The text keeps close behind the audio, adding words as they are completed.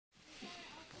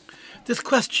This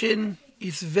question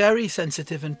is very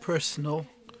sensitive and personal,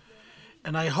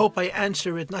 and I hope I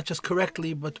answer it not just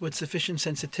correctly, but with sufficient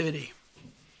sensitivity.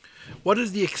 What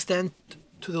is the extent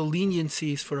to the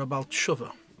leniencies for a Ba'alei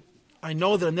Teshuva? I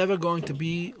know they're never going to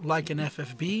be like an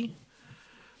FFB,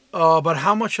 but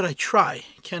how much should I try?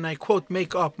 Can I, quote,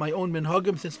 make up my own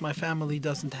minhagim since my family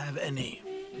doesn't have any?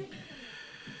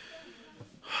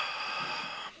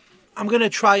 I'm going to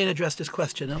try and address this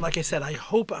question. And like I said, I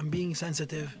hope I'm being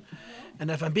sensitive. And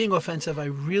if I'm being offensive, I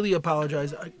really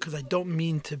apologize because I don't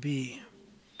mean to be.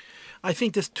 I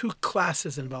think there's two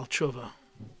classes in Ba'alei Teshuva.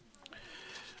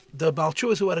 The Ba'alei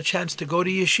Teshuvas who had a chance to go to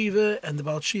yeshiva and the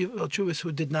Ba'alei Teshuvas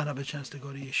who did not have a chance to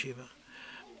go to yeshiva.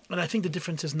 And I think the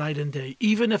difference is night and day.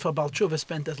 Even if a Ba'alei Teshuva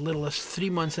spent as little as 3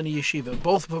 months in a yeshiva,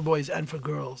 both for boys and for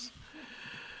girls,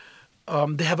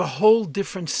 they have a whole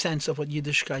different sense of what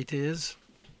Yiddishkeit is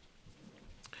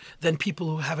than people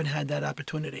who haven't had that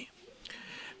opportunity.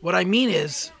 What I mean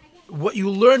is, what you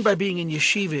learn by being in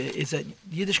yeshiva is that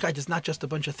Yiddishkeit is not just a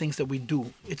bunch of things that we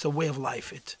do. It's a way of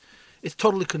life. It's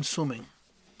totally consuming.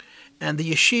 And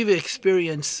the yeshiva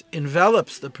experience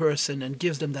envelops the person and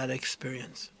gives them that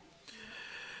experience.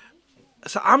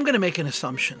 So I'm going to make an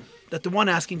assumption that the one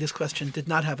asking this question did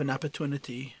not have an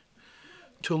opportunity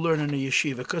to learn in a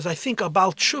yeshiva, because I think a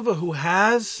Ba'alei Teshuva who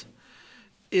has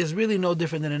is really no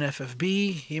different than an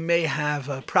FFB. He may have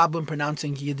a problem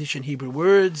pronouncing Yiddish and Hebrew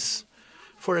words.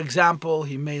 For example,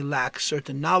 he may lack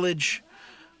certain knowledge.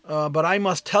 But I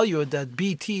must tell you that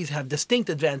BTs have distinct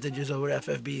advantages over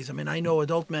FFBs. I mean, I know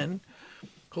adult men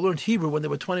who learned Hebrew when they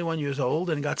were 21 years old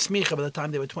and got smicha by the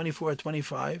time they were 24 or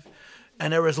 25,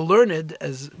 and are as learned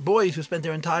as boys who spent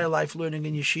their entire life learning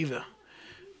in yeshiva.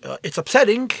 It's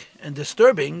upsetting and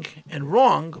disturbing and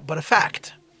wrong, but a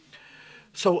fact.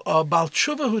 So a Ba'alei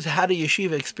Teshuva who's had a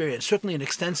yeshiva experience, certainly an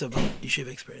extensive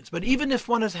yeshiva experience, but even if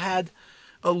one has had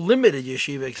a limited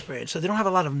yeshiva experience, so they don't have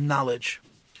a lot of knowledge,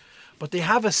 but they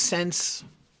have a sense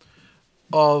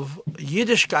of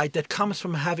Yiddishkeit that comes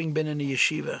from having been in a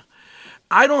yeshiva.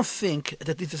 I don't think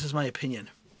that this is my opinion,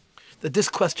 that this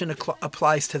question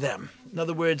applies to them. In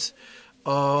other words, a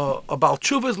Ba'alei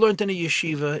Teshuva is learned in a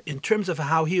yeshiva in terms of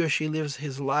how he or she lives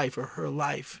his life or her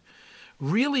life,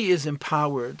 really is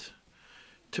empowered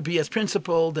to be as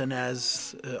principled and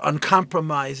as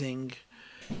uncompromising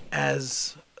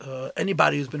as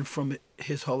anybody who's been from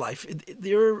his whole life.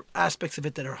 There are aspects of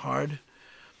it that are hard.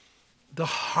 The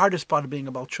hardest part of being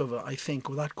a Ba'alei Teshuva, I think,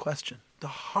 without question, the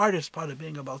hardest part of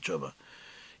being a Ba'alei Teshuva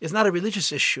is not a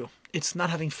religious issue. It's not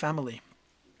having family.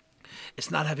 It's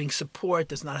not having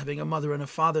support. It's not having a mother and a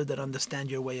father that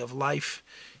understand your way of life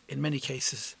in many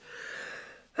cases.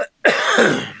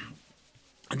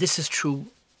 And this is true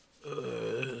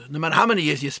no matter how many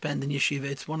years you spend in yeshiva.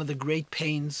 It's one of the great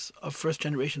pains of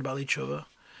first-generation Ba'alei Teshuva.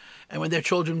 And when their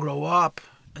children grow up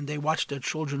and they watch their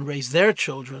children raise their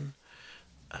children,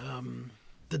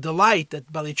 the delight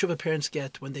that Ba'alei Teshuva parents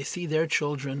get when they see their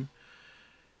children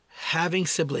having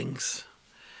siblings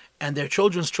and their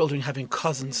children's children having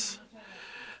cousins,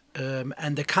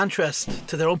 and the contrast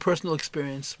to their own personal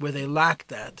experience where they lack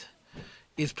that,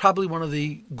 is probably one of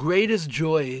the greatest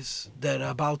joys that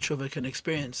a Ba'alei Teshuva can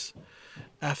experience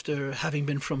after having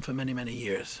been from for many, many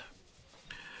years.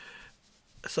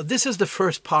 So this is the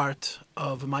first part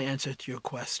of my answer to your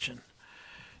question.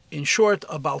 In short,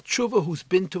 a Ba'alei Teshuva who's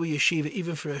been to a yeshiva,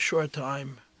 even for a short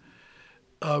time,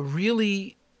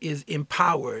 really is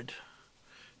empowered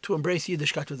to embrace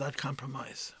Yiddishkeit without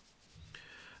compromise.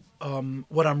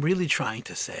 What I'm really trying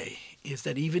to say is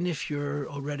that even if you're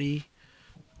already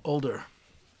older,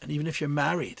 and even if you're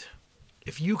married,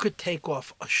 if you could take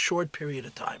off a short period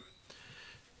of time,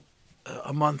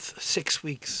 a month, 6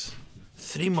 weeks,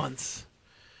 3 months,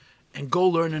 and go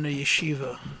learn in a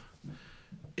yeshiva,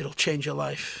 it'll change your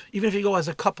life. Even if you go as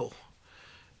a couple,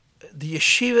 the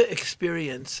yeshiva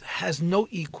experience has no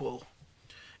equal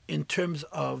in terms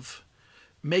of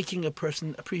making a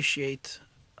person appreciate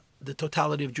the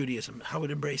totality of Judaism, how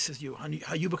it embraces you,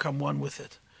 how you become one with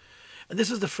it. And this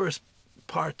is the first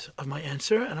part of my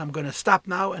answer, and I'm going to stop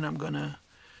now and I'm going to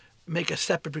make a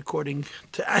separate recording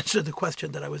to answer the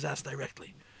question that I was asked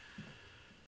directly.